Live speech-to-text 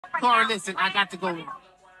Corey, listen, I got to go.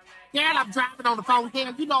 Dad, I'm driving on the phone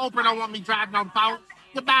here. You know Oprah don't want me driving on the phone.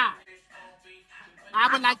 Goodbye. I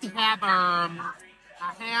would like to have a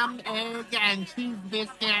ham, egg, and cheese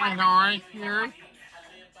biscuit and orange juice.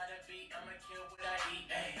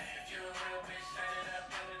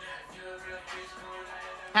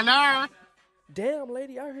 Hello? Damn,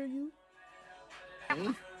 lady, I hear you. All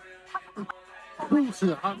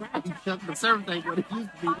right, the service ain't what it used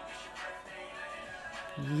to be.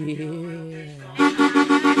 Yeah.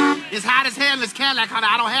 It's hot as hell in this Cadillac, honey.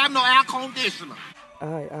 I don't have no air conditioner.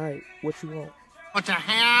 All right. What you want? Want a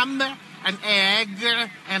ham, an egg,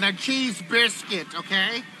 and a cheese biscuit,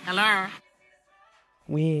 okay? Hello?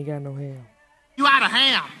 We ain't got no ham. You out of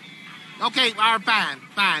ham? Okay, all right,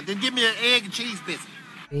 fine. Then give me an egg and cheese biscuit.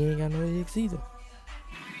 We ain't got no eggs either.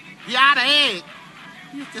 You out of egg?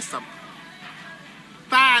 You just some...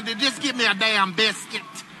 Fine, then just give me a damn biscuit.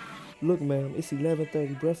 Look, ma'am, it's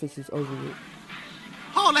 11:30. Breakfast is over with.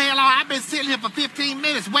 Hold the hell on. I've been sitting here for 15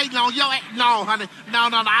 minutes waiting on your... No, honey. No.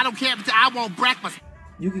 I don't care. I want breakfast.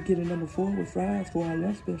 You could get a number 4 with fries for our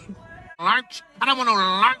lunch special. Lunch? I don't want no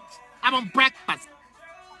lunch. I want breakfast.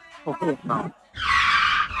 Oh, no.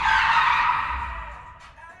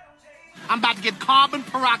 I'm about to get carbon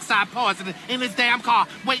peroxide poisoning in this damn car,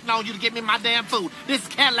 waiting on you to get me my damn food. This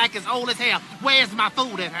Cadillac is old as hell. Where's my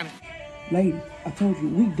food at, honey? Lady, I told you,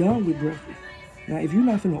 we done with breakfast. Now, if you're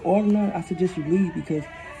not finna order none, I suggest you leave because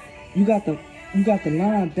you got the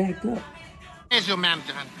line backed up. Where's your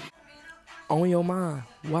manager, honey? On your mind.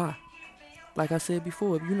 Why? Like I said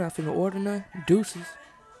before, if you're not finna order none, deuces.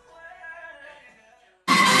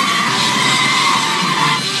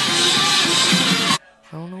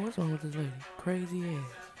 I don't know what's wrong with this lady. Crazy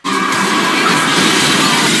ass.